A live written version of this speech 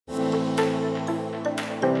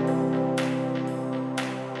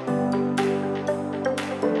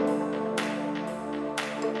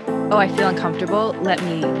Oh, I feel uncomfortable. Let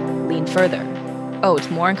me lean further. Oh, it's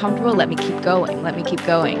more uncomfortable. Let me keep going. Let me keep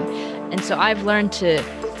going. And so I've learned to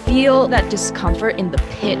feel that discomfort in the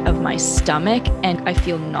pit of my stomach, and I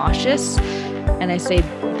feel nauseous. And I say,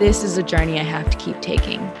 this is a journey I have to keep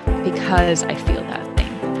taking because I feel that thing.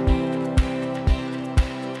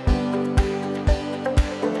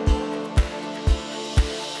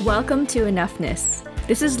 Welcome to Enoughness.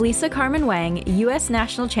 This is Lisa Carmen Wang, U.S.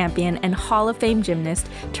 national champion and Hall of Fame gymnast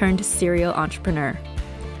turned serial entrepreneur.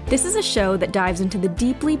 This is a show that dives into the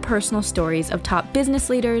deeply personal stories of top business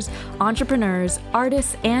leaders, entrepreneurs,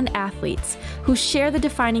 artists, and athletes who share the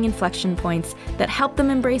defining inflection points that help them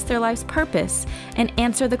embrace their life's purpose and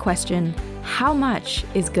answer the question, how much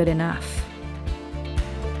is good enough?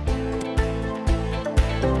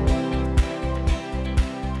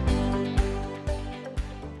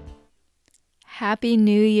 Happy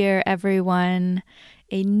New Year, everyone.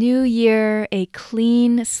 A new year, a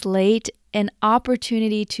clean slate, an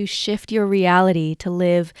opportunity to shift your reality to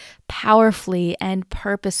live powerfully and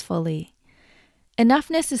purposefully.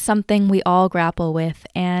 Enoughness is something we all grapple with,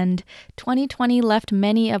 and 2020 left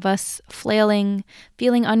many of us flailing,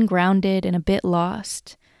 feeling ungrounded and a bit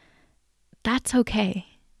lost. That's okay.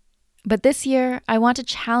 But this year, I want to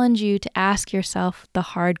challenge you to ask yourself the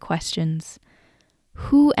hard questions.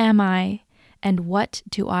 Who am I? And what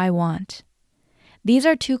do I want? These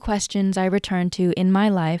are two questions I return to in my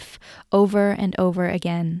life over and over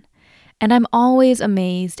again, and I'm always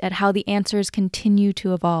amazed at how the answers continue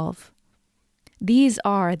to evolve. These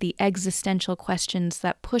are the existential questions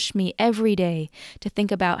that push me every day to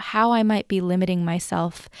think about how I might be limiting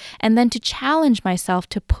myself, and then to challenge myself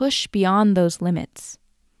to push beyond those limits.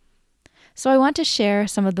 So I want to share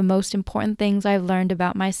some of the most important things I've learned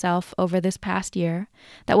about myself over this past year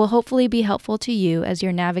that will hopefully be helpful to you as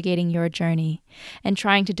you're navigating your journey and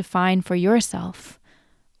trying to define for yourself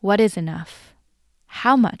what is enough,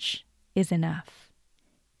 how much is enough.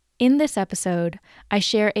 In this episode, I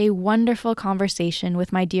share a wonderful conversation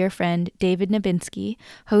with my dear friend David Nabinski,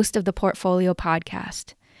 host of the Portfolio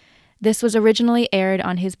podcast. This was originally aired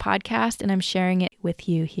on his podcast, and I'm sharing it with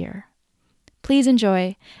you here. Please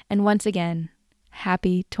enjoy, and once again,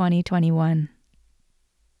 happy 2021.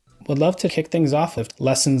 Would love to kick things off with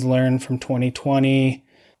lessons learned from 2020,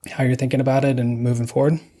 how you're thinking about it and moving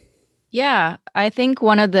forward. Yeah, I think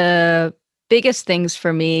one of the biggest things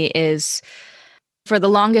for me is for the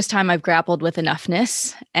longest time I've grappled with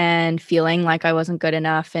enoughness and feeling like I wasn't good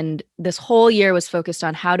enough. And this whole year was focused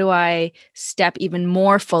on how do I step even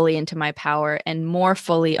more fully into my power and more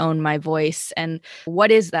fully own my voice? And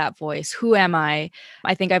what is that voice? Who am I?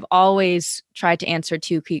 I think I've always tried to answer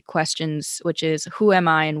two key questions, which is who am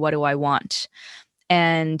I and what do I want?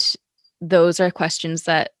 And those are questions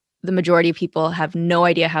that the majority of people have no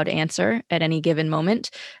idea how to answer at any given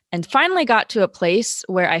moment. And finally got to a place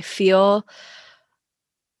where I feel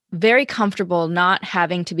very comfortable not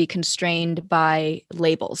having to be constrained by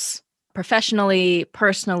labels, professionally,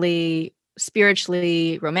 personally,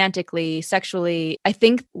 spiritually, romantically, sexually. I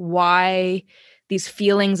think why these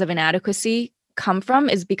feelings of inadequacy come from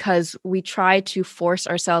is because we try to force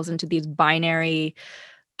ourselves into these binary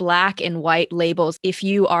black and white labels. If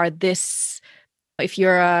you are this, if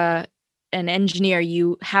you're an engineer,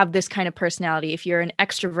 you have this kind of personality. If you're an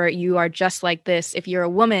extrovert, you are just like this. If you're a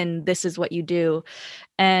woman, this is what you do.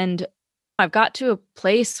 And I've got to a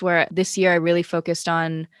place where this year I really focused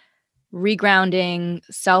on regrounding,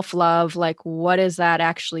 self-love, like what does that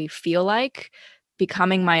actually feel like?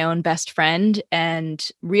 Becoming my own best friend and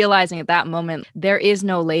realizing at that moment, there is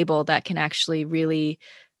no label that can actually really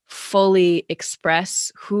fully express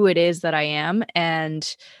who it is that I am.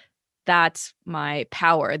 And that's my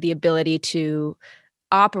power, the ability to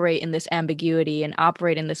operate in this ambiguity and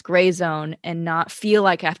operate in this gray zone and not feel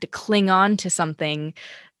like I have to cling on to something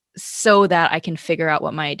so that I can figure out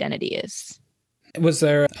what my identity is. Was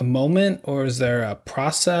there a moment or is there a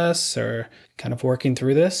process or kind of working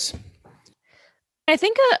through this? I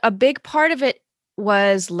think a big part of it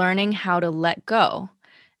was learning how to let go.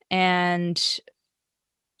 And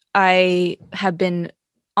I have been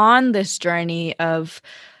on this journey of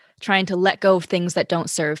trying to let go of things that don't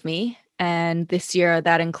serve me. And this year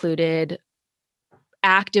that included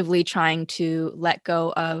actively trying to let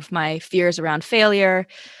go of my fears around failure,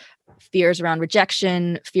 fears around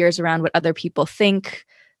rejection, fears around what other people think,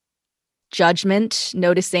 judgment,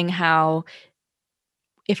 noticing how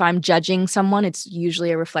if I'm judging someone, it's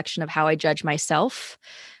usually a reflection of how I judge myself.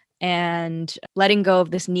 And letting go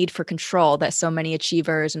of this need for control that so many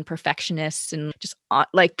achievers and perfectionists and just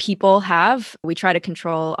like people have. We try to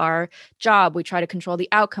control our job. We try to control the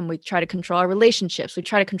outcome. We try to control our relationships. We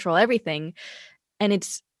try to control everything. And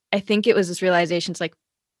it's I think it was this realization. It's like,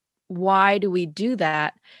 why do we do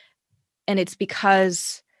that? And it's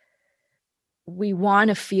because we want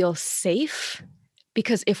to feel safe,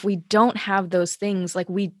 because if we don't have those things, like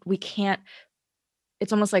we can't,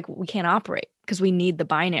 it's almost like we can't operate because we need the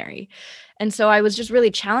binary. And so I was just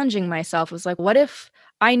really challenging myself. It was like, what if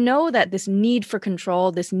I know that this need for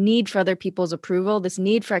control, this need for other people's approval, this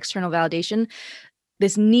need for external validation,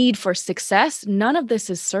 this need for success, none of this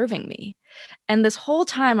is serving me. And this whole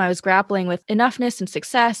time I was grappling with enoughness and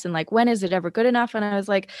success and like, when is it ever good enough? And I was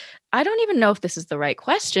like, I don't even know if this is the right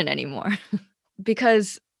question anymore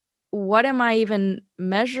because what am I even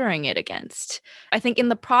measuring it against? I think in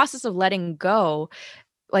the process of letting go,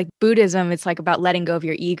 like Buddhism, it's like about letting go of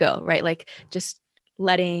your ego, right? Like just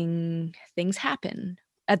letting things happen.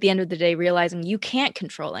 At the end of the day, realizing you can't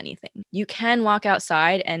control anything. You can walk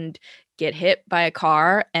outside and get hit by a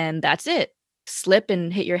car and that's it. Slip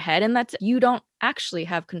and hit your head and that's it. You don't actually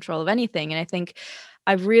have control of anything. And I think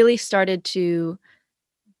I've really started to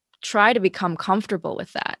try to become comfortable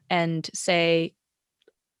with that and say,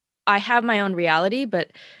 I have my own reality,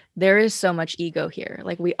 but there is so much ego here.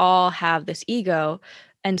 Like we all have this ego.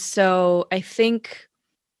 And so I think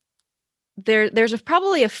there's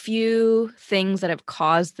probably a few things that have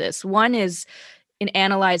caused this. One is in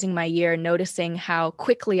analyzing my year, noticing how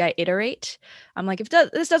quickly I iterate. I'm like, if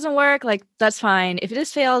this doesn't work, like that's fine. If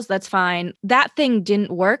this fails, that's fine. That thing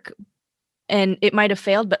didn't work and it might have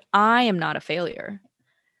failed, but I am not a failure.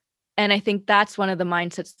 And I think that's one of the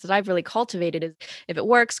mindsets that I've really cultivated is if it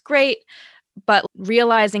works, great. But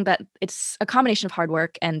realizing that it's a combination of hard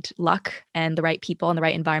work and luck and the right people and the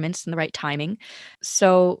right environments and the right timing.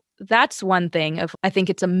 So that's one thing of, I think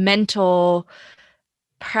it's a mental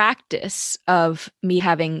practice of me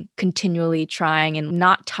having continually trying and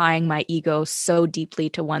not tying my ego so deeply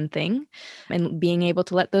to one thing and being able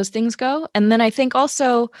to let those things go. And then I think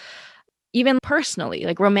also, even personally,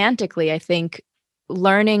 like romantically, I think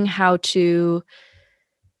learning how to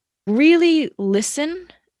really listen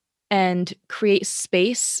and create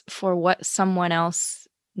space for what someone else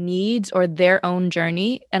needs or their own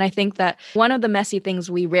journey. And I think that one of the messy things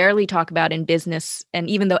we rarely talk about in business, and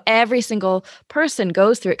even though every single person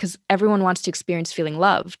goes through it because everyone wants to experience feeling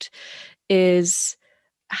loved, is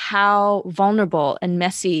how vulnerable and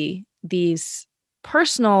messy these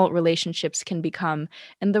personal relationships can become.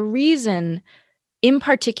 And the reason, in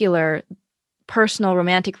particular, personal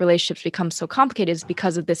romantic relationships become so complicated is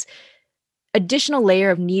because of this additional layer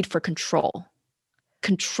of need for control,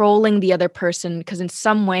 controlling the other person, because in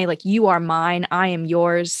some way, like you are mine, I am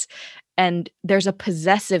yours, and there's a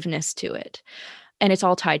possessiveness to it, and it's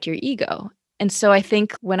all tied to your ego. And so I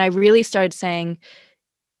think when I really started saying,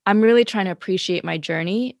 I'm really trying to appreciate my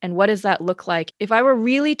journey, and what does that look like? If I were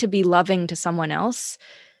really to be loving to someone else,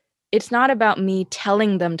 it's not about me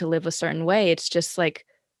telling them to live a certain way. It's just like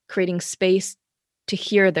creating space to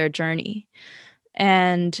hear their journey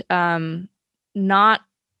and not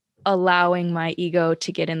allowing my ego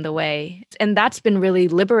to get in the way. And that's been really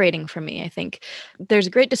liberating for me. I think there's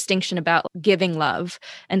a great distinction about giving love.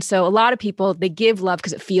 And so a lot of people, they give love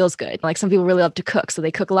because it feels good. Like some people really love to cook, so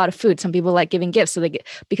they cook a lot of food. Some people like giving gifts, so they get,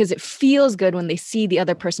 because it feels good when they see the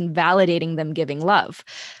other person validating them giving love.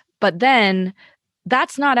 But then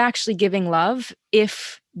that's not actually giving love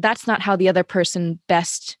if that's not how the other person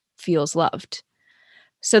best feels loved.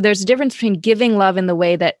 So there's a difference between giving love in the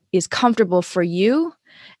way that is comfortable for you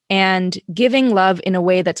and giving love in a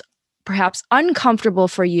way that's perhaps uncomfortable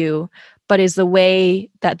for you, but is the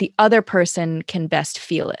way that the other person can best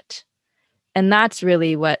feel it. And that's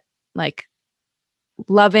really what, like,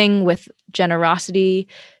 loving with generosity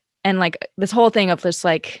and like this whole thing of just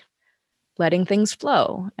like letting things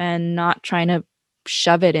flow and not trying to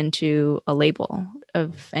shove it into a label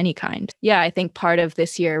of any kind. Yeah, I think part of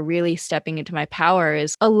this year really stepping into my power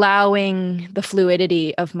is allowing the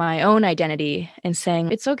fluidity of my own identity and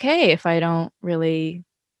saying it's okay if I don't really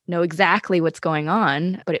know exactly what's going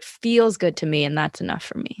on, but it feels good to me and that's enough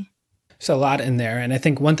for me. So a lot in there. And I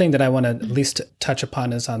think one thing that I want to at least touch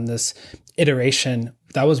upon is on this iteration.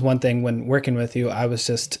 That was one thing when working with you, I was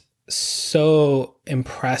just so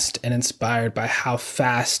impressed and inspired by how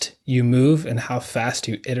fast you move and how fast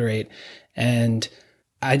you iterate. And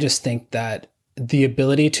I just think that the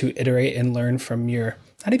ability to iterate and learn from your,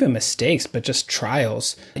 not even mistakes, but just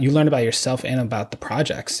trials, you learn about yourself and about the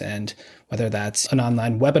projects. And whether that's an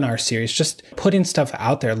online webinar series, just putting stuff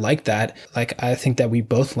out there like that, like I think that we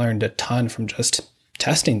both learned a ton from just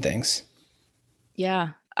testing things.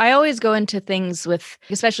 Yeah. I always go into things with,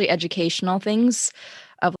 especially educational things,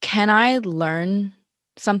 of can I learn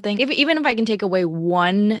something? Even if I can take away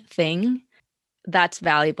one thing, that's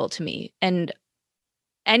valuable to me. And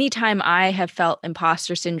anytime I have felt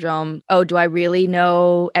imposter syndrome, oh, do I really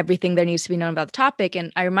know everything there needs to be known about the topic?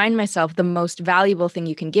 And I remind myself the most valuable thing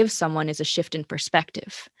you can give someone is a shift in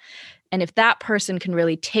perspective. And if that person can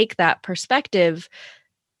really take that perspective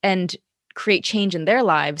and create change in their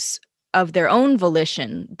lives of their own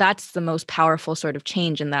volition, that's the most powerful sort of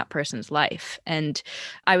change in that person's life. And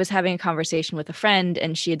I was having a conversation with a friend,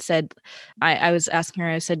 and she had said, I was asking her,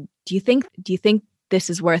 I said, do you think this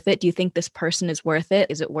is worth it? Do you think this person is worth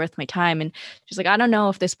it? Is it worth my time? And she's like, I don't know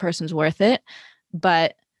if this person's worth it,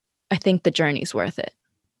 but I think the journey's worth it.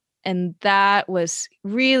 And that was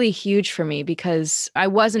really huge for me because I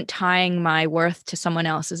wasn't tying my worth to someone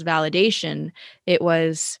else's validation. It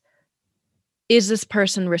was, is this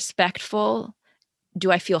person respectful?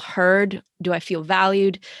 Do I feel heard? Do I feel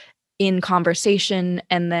valued in conversation?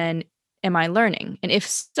 And then am I learning? And if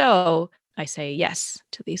so, I say yes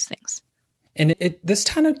to these things. And this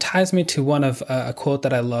kind of ties me to one of a quote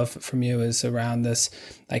that I love from you is around this,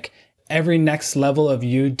 like, every next level of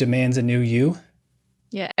you demands a new you.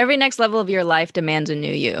 Yeah, every next level of your life demands a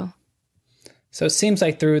new you. So it seems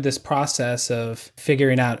like through this process of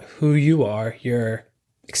figuring out who you are, you're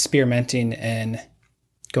experimenting and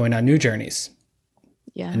going on new journeys,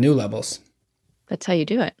 and new levels. That's how you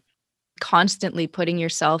do it. Constantly putting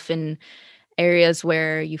yourself in areas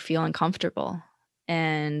where you feel uncomfortable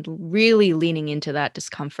and really leaning into that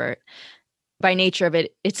discomfort. By nature of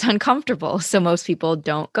it, it's uncomfortable. So most people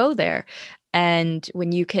don't go there. And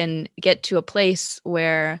when you can get to a place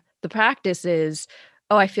where the practice is,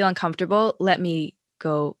 oh, I feel uncomfortable, let me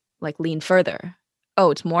go, like, lean further.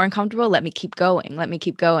 Oh, it's more uncomfortable, let me keep going. Let me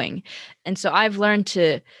keep going. And so I've learned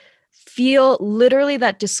to feel literally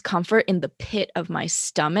that discomfort in the pit of my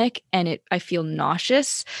stomach, and I feel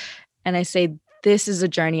nauseous. And I say, this is a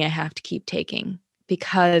journey I have to keep taking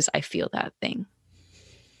because I feel that thing.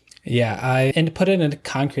 Yeah, and to put it in a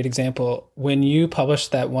concrete example, when you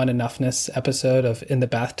published that one enoughness episode of In the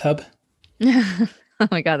Bathtub. Oh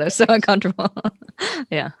my God, that was so uncomfortable.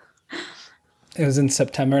 Yeah. It was in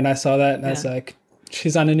September and I saw that and I was like,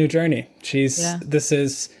 she's on a new journey.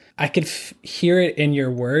 I could hear it in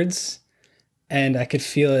your words and I could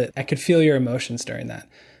feel it. I could feel your emotions during that.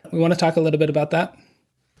 We want to talk a little bit about that,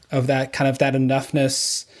 of that kind of that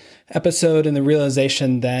enoughness episode and the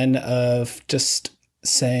realization then of just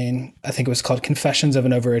saying, I think it was called Confessions of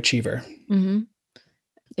an Overachiever. Mm-hmm.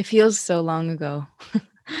 It feels so long ago,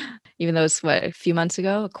 even though it's a few months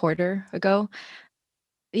ago, a quarter ago.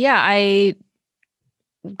 Yeah, I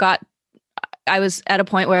was at a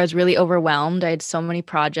point where I was really overwhelmed. I had so many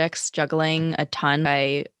projects, juggling a ton.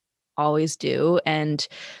 I always do. And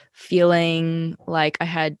feeling like I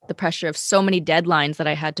had the pressure of so many deadlines that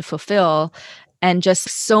I had to fulfill and just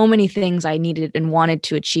so many things I needed and wanted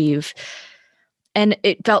to achieve. And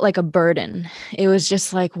it felt like a burden. It was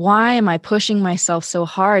just like, why am I pushing myself so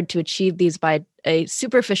hard to achieve these by a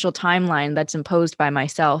superficial timeline that's imposed by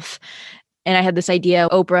myself? And I had this idea,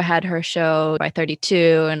 Oprah had her show by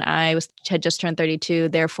 32 and had just turned 32.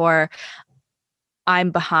 Therefore,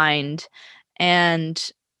 I'm behind.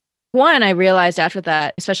 And one, I realized after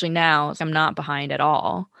that, especially now, I'm not behind at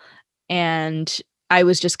all. And I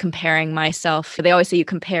was just comparing myself. They always say you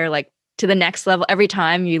compare like to the next level. Every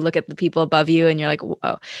time you look at the people above you and you're like,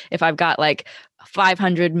 whoa, if I've got like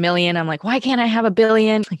 500 million, I'm like, why can't I have 1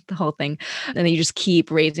 billion? Like the whole thing. And then you just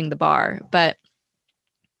keep raising the bar. But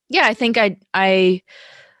yeah, I think I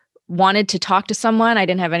wanted to talk to someone. I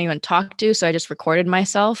didn't have anyone to talk to. So I just recorded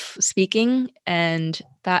myself speaking and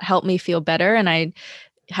that helped me feel better. And I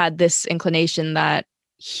had this inclination that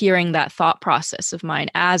hearing that thought process of mine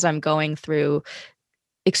as I'm going through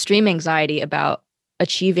extreme anxiety about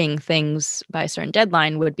achieving things by a certain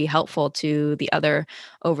deadline would be helpful to the other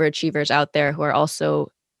overachievers out there who are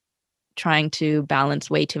also trying to balance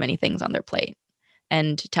way too many things on their plate,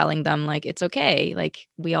 and telling them like, it's okay. Like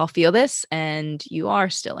we all feel this and you are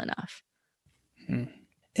still enough. And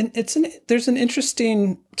there's an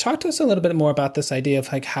interesting, talk to us a little bit more about this idea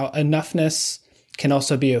of like how enoughness can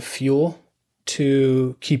also be a fuel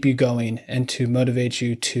to keep you going and to motivate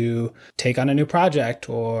you to take on a new project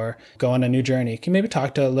or go on a new journey. Can you maybe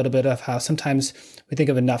talk to a little bit of how sometimes we think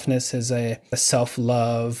of enoughness as a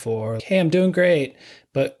self-love or, hey, I'm doing great.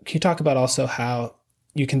 But can you talk about also how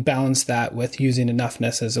you can balance that with using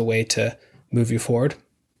enoughness as a way to move you forward?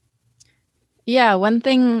 Yeah, one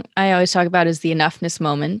thing I always talk about is the enoughness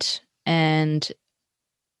moment. And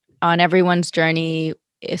on everyone's journey,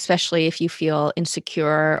 especially if you feel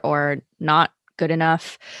insecure or not good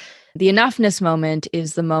enough, the enoughness moment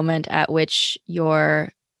is the moment at which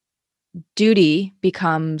your duty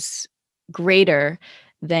becomes greater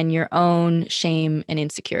than your own shame and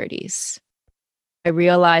insecurities. I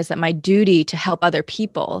realized that my duty to help other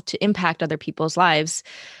people, to impact other people's lives,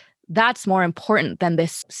 that's more important than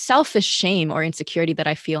this selfish shame or insecurity that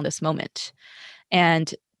I feel in this moment.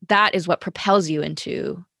 And that is what propels you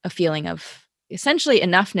into a feeling of essentially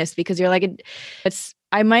enoughness, because you're like,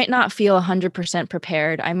 I might not feel 100%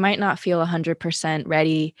 prepared. I might not feel 100%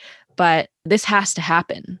 ready, but this has to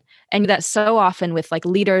happen. And that's so often with like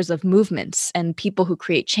leaders of movements and people who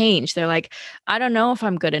create change. They're like, I don't know if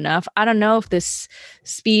I'm good enough. I don't know if this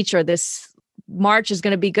speech or this march is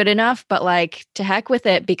going to be good enough, but like to heck with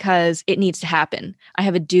it because it needs to happen. I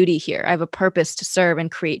have a duty here. I have a purpose to serve and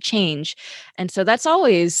create change. And so that's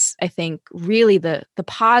always, I think, really the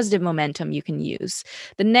positive momentum you can use.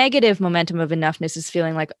 The negative momentum of enoughness is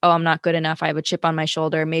feeling like, oh, I'm not good enough. I have a chip on my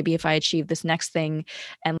shoulder. Maybe if I achieve this next thing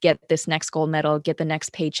and get this next gold medal, get the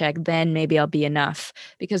next paycheck, then maybe I'll be enough.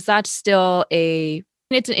 Because that's still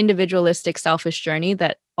it's an individualistic, selfish journey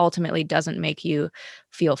that ultimately doesn't make you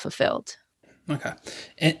feel fulfilled. Okay.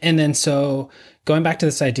 And then so going back to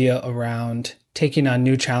this idea around taking on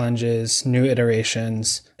new challenges, new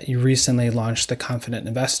iterations, you recently launched The Confident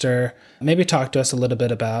Investor. Maybe talk to us a little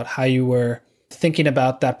bit about how you were thinking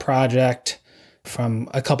about that project from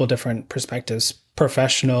a couple different perspectives,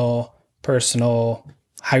 professional, personal,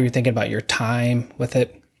 how you're thinking about your time with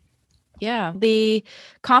it. Yeah. The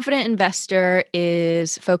Confident Investor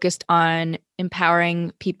is focused on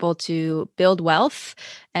empowering people to build wealth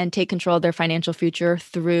and take control of their financial future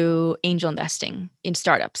through angel investing in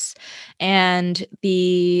startups. And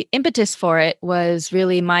the impetus for it was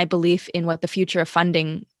really my belief in what the future of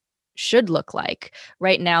funding should look like.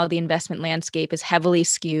 Right now, the investment landscape is heavily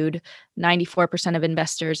skewed. 94% of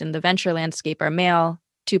investors in the venture landscape are male.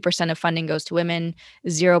 2% of funding goes to women,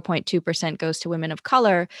 0.2% goes to women of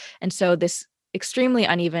color. And so this extremely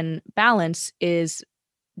uneven balance is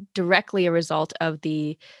directly a result of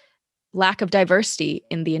the lack of diversity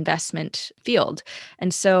in the investment field.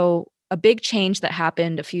 And so a big change that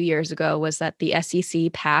happened a few years ago was that the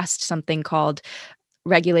SEC passed something called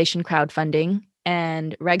Regulation Crowdfunding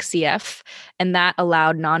and Reg CF, and that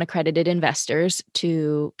allowed non-accredited investors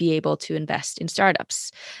to be able to invest in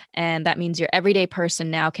startups. And that means your everyday person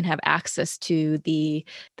now can have access to the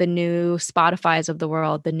new Spotifys of the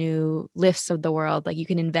world, the new Lyfts of the world. Like you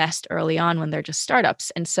can invest early on when they're just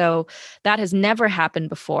startups. And so that has never happened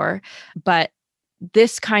before, but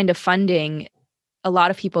this kind of funding, a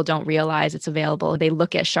lot of people don't realize it's available. They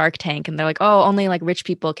look at Shark Tank and they're like, oh, only like rich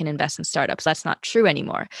people can invest in startups. That's not true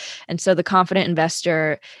anymore. And so the Confident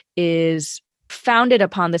Investor is founded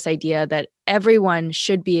upon this idea that everyone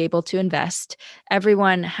should be able to invest.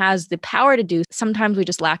 Everyone has the power to do. Sometimes we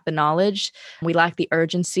just lack the knowledge. We lack the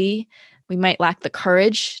urgency. We might lack the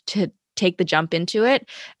courage to take the jump into it.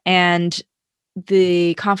 And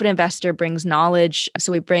the Confident Investor brings knowledge.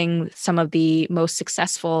 So we bring some of the most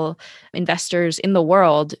successful investors in the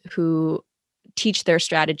world who teach their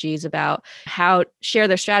strategies about share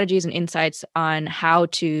their strategies and insights on how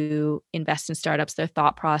to invest in startups, their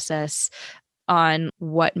thought process on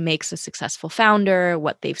what makes a successful founder,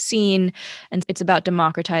 what they've seen. And it's about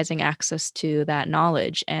democratizing access to that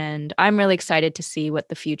knowledge. And I'm really excited to see what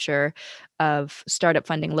the future of startup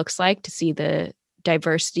funding looks like, to see the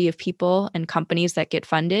diversity of people and companies that get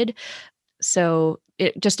funded. So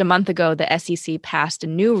just a month ago, the SEC passed a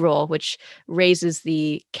new rule which raises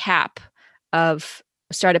the cap of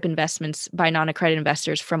startup investments by non-accredited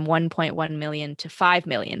investors from 1.1 million to 5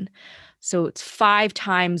 million. So it's 5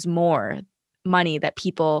 times more money that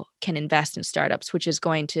people can invest in startups, which is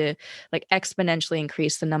going to like exponentially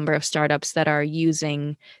increase the number of startups that are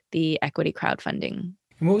using the equity crowdfunding.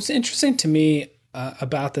 And what was interesting to me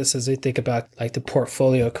about this as I think about like the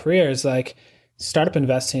portfolio careers, like startup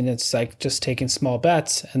investing, it's like just taking small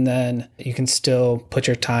bets and then you can still put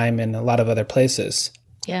your time in a lot of other places.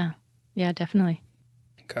 Yeah, definitely.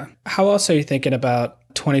 Okay. How else are you thinking about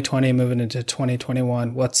 2020 moving into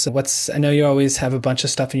 2021? What's I know you always have a bunch of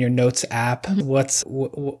stuff in your notes app. Mm-hmm.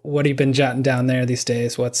 What have you been jotting down there these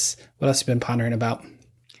days? What else have you been pondering about?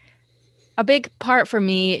 A big part for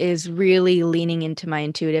me is really leaning into my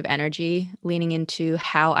intuitive energy, leaning into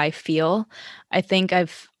how I feel. I think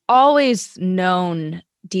I've always known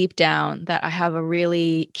deep down that I have a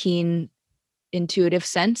really keen intuitive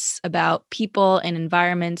sense about people and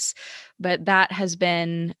environments, but that has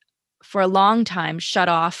been for a long time shut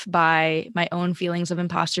off by my own feelings of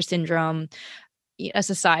imposter syndrome, a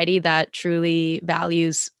society that truly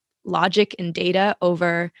values logic and data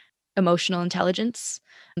over emotional intelligence.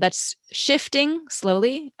 That's shifting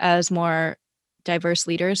slowly as more diverse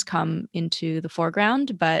leaders come into the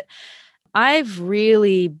foreground. But I've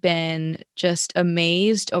really been just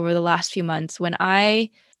amazed over the last few months when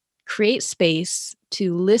I create space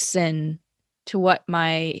to listen to what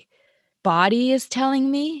my body is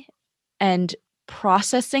telling me and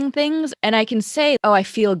processing things. And I can say, oh, I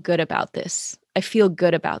feel good about this. I feel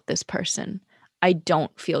good about this person. I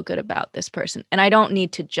don't feel good about this person. And I don't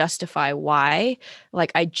need to justify why.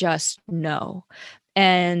 Like, I just know.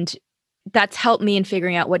 And that's helped me in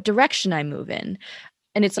figuring out what direction I move in.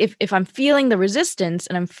 And it's if I'm feeling the resistance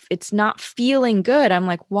and it's not feeling good, I'm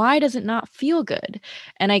like, why does it not feel good?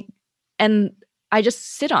 And I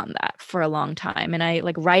just sit on that for a long time, and I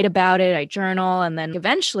like write about it, I journal, and then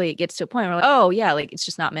eventually it gets to a point where like, oh yeah, like it's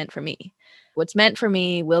just not meant for me. What's meant for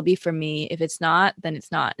me will be for me. If it's not, then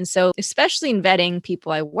it's not. And so, especially in vetting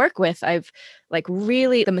people I work with, I've like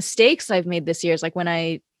really the mistakes I've made this year is like when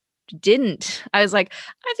I was like,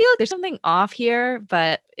 I feel like there's something off here,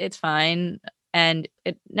 but it's fine. And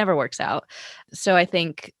it never works out. So I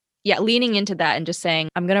think, yeah, leaning into that and just saying,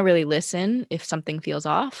 I'm going to really listen if something feels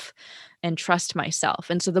off and trust myself.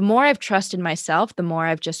 And so the more I've trusted myself, the more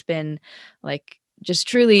I've just been like, just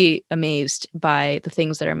truly amazed by the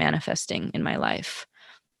things that are manifesting in my life.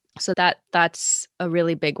 So that's a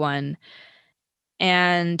really big one.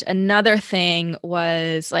 And another thing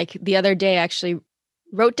was like the other day, I actually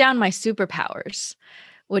wrote down my superpowers,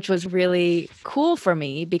 which was really cool for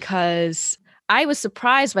me because I was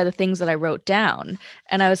surprised by the things that I wrote down.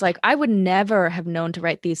 And I was like, I would never have known to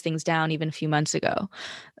write these things down even a few months ago.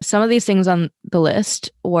 Some of these things on the list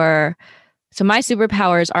were, so my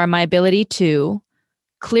superpowers are my ability to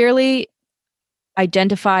clearly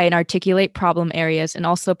identify and articulate problem areas and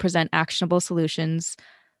also present actionable solutions,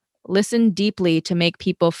 listen deeply to make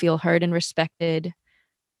people feel heard and respected,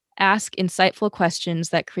 ask insightful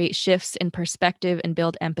questions that create shifts in perspective and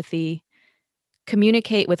build empathy,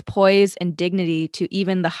 communicate with poise and dignity to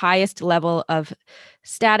even the highest level of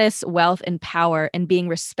status, wealth, and power, and being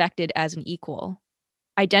respected as an equal.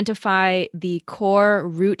 Identify the core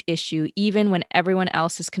root issue, even when everyone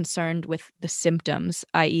else is concerned with the symptoms,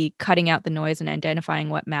 i.e., cutting out the noise and identifying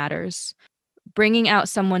what matters. Bringing out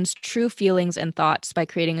someone's true feelings and thoughts by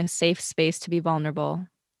creating a safe space to be vulnerable.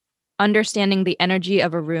 Understanding the energy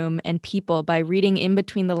of a room and people by reading in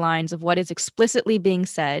between the lines of what is explicitly being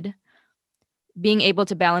said. Being able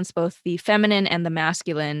to balance both the feminine and the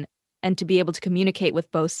masculine and to be able to communicate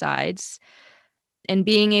with both sides, and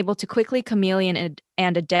being able to quickly chameleon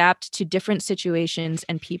and adapt to different situations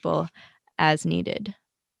and people as needed.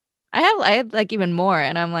 I had like even more,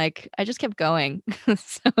 and I'm like, I just kept going.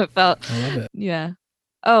 So it felt, I love it. Yeah.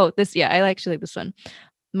 Oh, I actually like this one.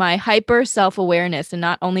 My hyper self-awareness and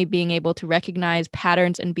not only being able to recognize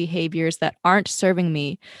patterns and behaviors that aren't serving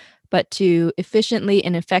me, but to efficiently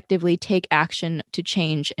and effectively take action to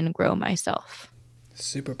change and grow myself.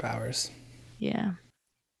 Superpowers. Yeah.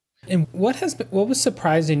 And what was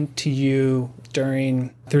surprising to you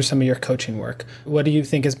through some of your coaching work? What do you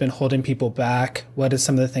think has been holding people back? What is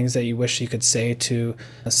some of the things that you wish you could say to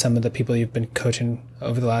some of the people you've been coaching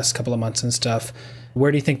over the last couple of months and stuff?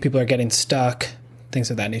 Where do you think people are getting stuck?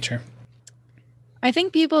 Things of that nature. I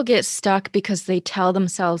think people get stuck because they tell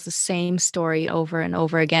themselves the same story over and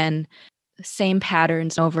over again, the same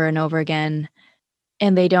patterns over and over again,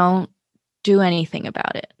 and they don't do anything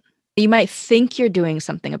about it. You might think you're doing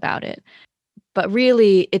something about it, but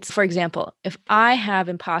really it's, for example, if I have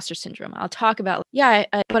imposter syndrome, I'll talk about,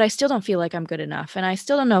 but I still don't feel like I'm good enough. And I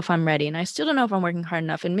still don't know if I'm ready. And I still don't know if I'm working hard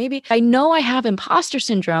enough. And maybe I know I have imposter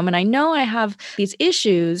syndrome and I know I have these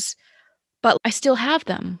issues, but I still have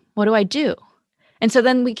them. What do I do? And so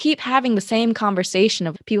then we keep having the same conversation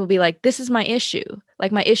of people be like, this is my issue.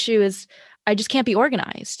 Like my issue is I just can't be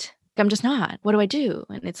organized. I'm just not. What do I do?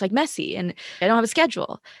 And it's like messy and I don't have a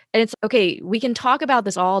schedule. And it's okay, we can talk about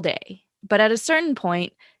this all day, but at a certain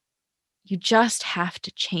point, you just have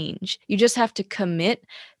to change. You just have to commit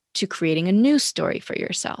to creating a new story for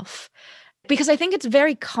yourself. Because I think it's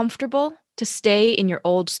very comfortable to stay in your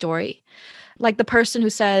old story. Like the person who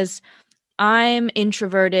says, I'm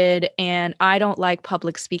introverted and I don't like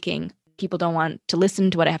public speaking. People don't want to listen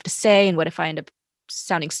to what I have to say. And what if I end up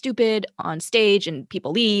sounding stupid on stage and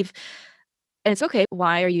people leave? And it's okay.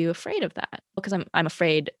 Why are you afraid of that? Because I'm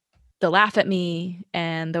afraid they'll laugh at me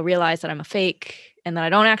and they'll realize that I'm a fake and that I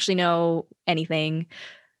don't actually know anything.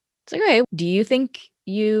 It's like, okay, do you think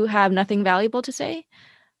you have nothing valuable to say?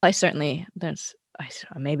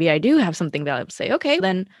 Maybe I do have something valuable to say. Okay,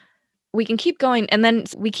 then we can keep going. And then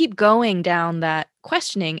we keep going down that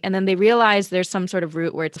questioning. And then they realize there's some sort of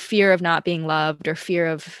root where it's fear of not being loved or fear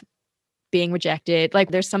of being rejected.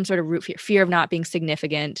 Like there's some sort of root fear of not being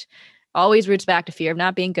significant. Always roots back to fear of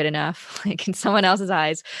not being good enough, like in someone else's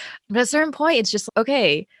eyes. But at a certain point, it's just,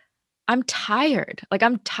 okay, I'm tired. Like,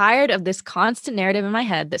 I'm tired of this constant narrative in my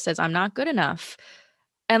head that says I'm not good enough.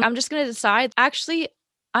 And I'm just going to decide, actually,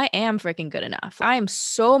 I am freaking good enough. I am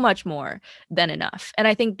so much more than enough. And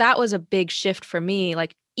I think that was a big shift for me.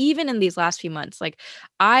 Like, even in these last few months, like,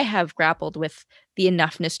 I have grappled with the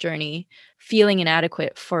enoughness journey, feeling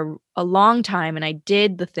inadequate for a long time. And I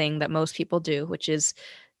did the thing that most people do, which is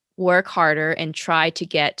work harder and try to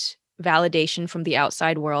get validation from the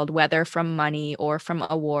outside world, whether from money or from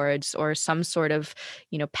awards or some sort of,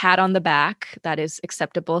 pat on the back that is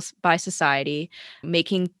acceptable by society,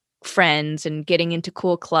 making friends and getting into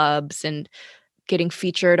cool clubs and getting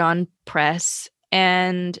featured on press.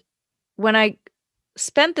 And when I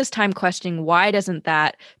spent this time questioning why doesn't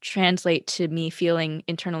that translate to me feeling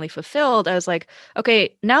internally fulfilled, I was like,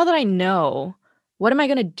 okay, now that I know, what am I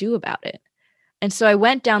going to do about it? And so I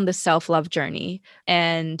went down the self-love journey.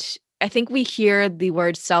 And I think we hear the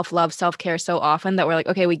word self-love, self-care so often that we're like,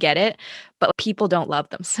 okay, we get it. But people don't love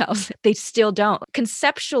themselves. They still don't.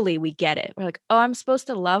 Conceptually, we get it. We're like, oh, I'm supposed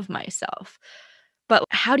to love myself. But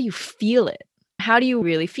how do you feel it? How do you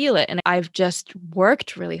really feel it? And I've just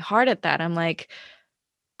worked really hard at that. I'm like,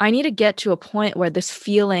 I need to get to a point where this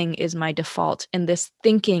feeling is my default and this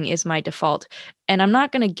thinking is my default. And I'm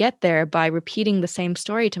not going to get there by repeating the same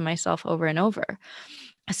story to myself over and over.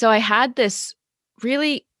 So I had this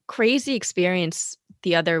really crazy experience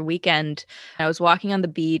the other weekend. I was walking on the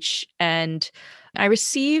beach and I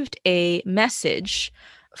received a message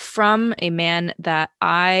from a man that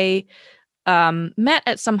I met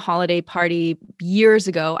at some holiday party years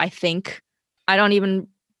ago, I think. I don't even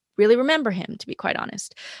really remember him, to be quite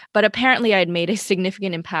honest. But apparently I had made a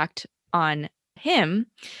significant impact on him.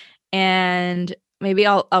 And maybe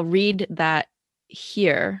I'll read that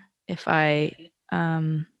here if I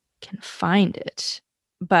can find it.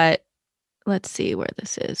 But let's see where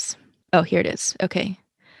this is. Oh, here it is. Okay.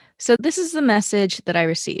 So this is the message that I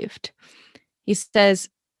received. He says,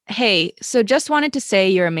 "Hey, so just wanted to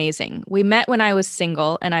say you're amazing. We met when I was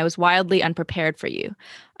single and I was wildly unprepared for you.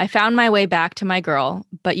 I found my way back to my girl,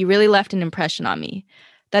 but you really left an impression on me.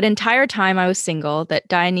 That entire time I was single, that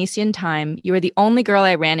Dionysian time, you were the only girl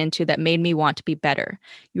I ran into that made me want to be better.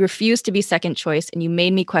 You refused to be second choice and you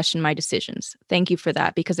made me question my decisions. Thank you for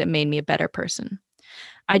that because it made me a better person.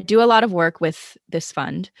 I do a lot of work with this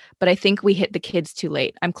fund, but I think we hit the kids too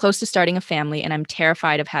late. I'm close to starting a family and I'm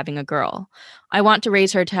terrified of having a girl. I want to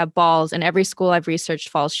raise her to have balls, and every school I've researched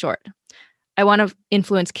falls short. I want to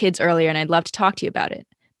influence kids earlier, and I'd love to talk to you about it.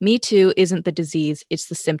 Me Too isn't the disease, it's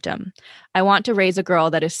the symptom. I want to raise a girl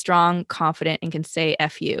that is strong, confident, and can say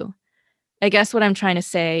F you. I guess what I'm trying to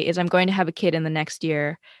say is I'm going to have a kid in the next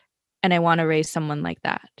year, and I want to raise someone like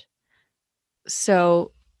that."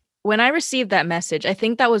 So when I received that message, I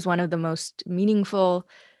think that was one of the most meaningful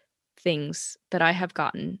things that I have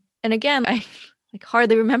gotten. And again, I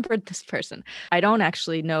hardly remembered this person. I don't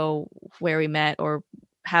actually know where we met or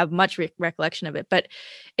have much recollection of it, but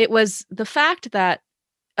it was the fact that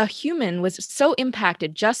a human was so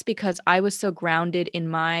impacted just because I was so grounded in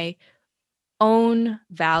my own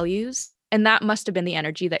values. And that must have been the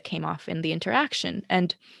energy that came off in the interaction.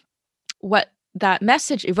 And what that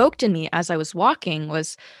message evoked in me as I was walking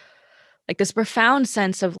was like this profound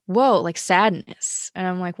sense of, whoa, like sadness. And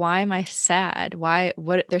I'm like, why am I sad?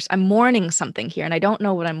 I'm mourning something here and I don't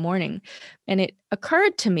know what I'm mourning. And it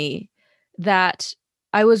occurred to me that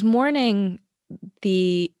I was mourning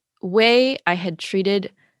the way I had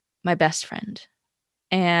treated my best friend.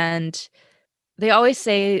 And they always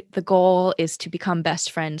say the goal is to become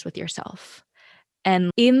best friends with yourself.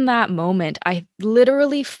 And in that moment, I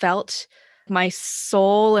literally felt my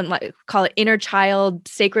soul and, like, call it inner child,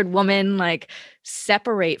 sacred woman, like,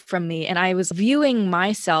 separate from me. And I was viewing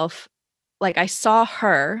myself like I saw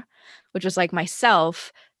her, which was like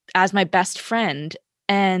myself, as my best friend.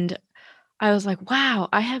 And I was like, wow,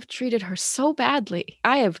 I have treated her so badly.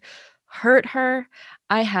 I have hurt her.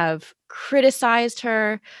 I have criticized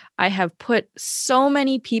her. I have put so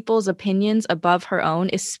many people's opinions above her own,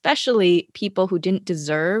 especially people who didn't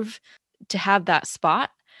deserve to have that spot.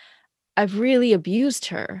 I've really abused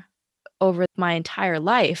her over my entire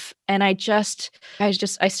life. And I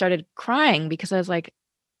started crying because I was like,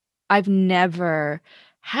 I've never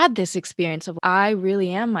had this experience of I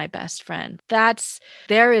really am my best friend.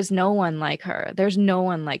 There is no one like her. There's no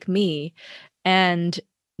one like me. And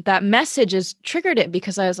that message has triggered it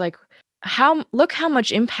because I was like, look how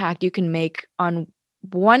much impact you can make on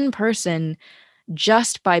one person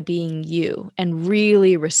just by being you and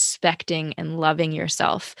really respecting and loving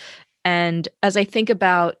yourself. And as I think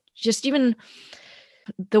about just even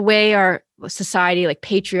the way our society, like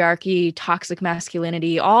patriarchy, toxic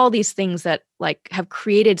masculinity, all these things that like have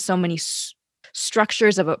created so many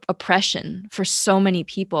structures of oppression for so many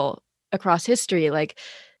people across history. Like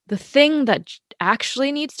the thing that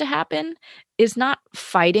actually needs to happen is not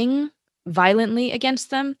fighting violently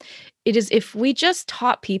against them. It is if we just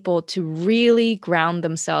taught people to really ground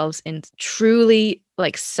themselves in truly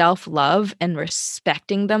like self-love and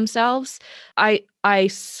respecting themselves, I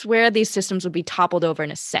swear these systems would be toppled over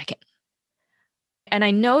in a second. And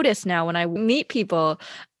I notice now when I meet people,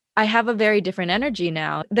 I have a very different energy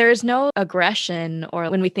now. There is no aggression, or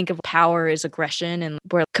when we think of power as aggression and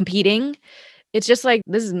we're competing, it's just like,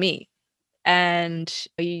 this is me. And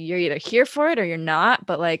you're either here for it or you're not,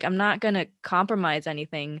 but like, I'm not going to compromise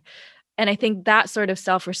anything. And I think that sort of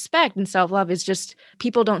self-respect and self-love is just,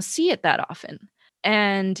 people don't see it that often.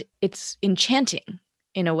 And it's enchanting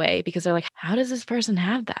in a way, because they're like, how does this person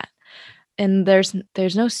have that? And there's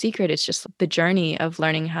no secret. It's just the journey of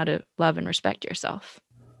learning how to love and respect yourself.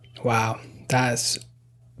 Wow, that's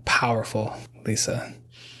powerful, Lisa.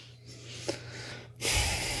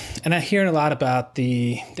 And I'm hearing a lot about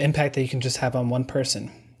the impact that you can just have on one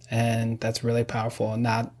person. And that's really powerful. And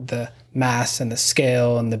not the mass and the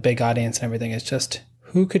scale and the big audience and everything. It's just,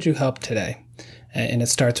 who could you help today? And it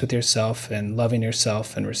starts with yourself and loving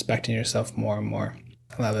yourself and respecting yourself more and more.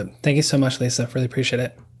 I love it. Thank you so much, Lisa. Really appreciate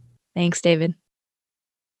it. Thanks, David.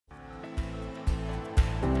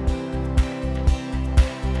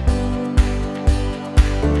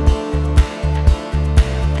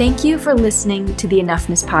 Thank you for listening to the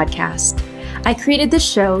Enoughness Podcast. I created this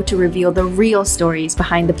show to reveal the real stories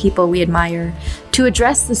behind the people we admire, to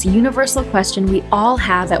address this universal question we all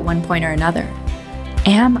have at one point or another.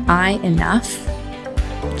 Am I enough?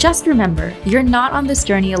 Just remember, you're not on this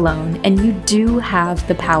journey alone, and you do have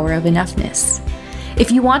the power of enoughness. If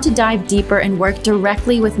you want to dive deeper and work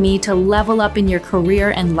directly with me to level up in your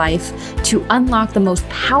career and life, to unlock the most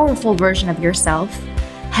powerful version of yourself,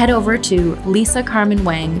 head over to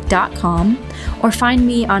lisacarmenwang.com or find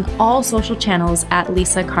me on all social channels at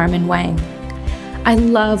Lisa Carmen Wang. I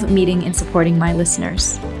love meeting and supporting my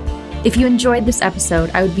listeners. If you enjoyed this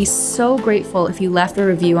episode, I would be so grateful if you left a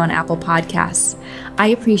review on Apple Podcasts. I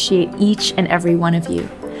appreciate each and every one of you.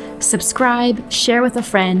 Subscribe, share with a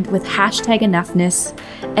friend with #enoughness,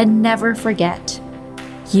 and never forget,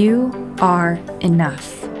 you are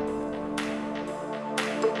enough.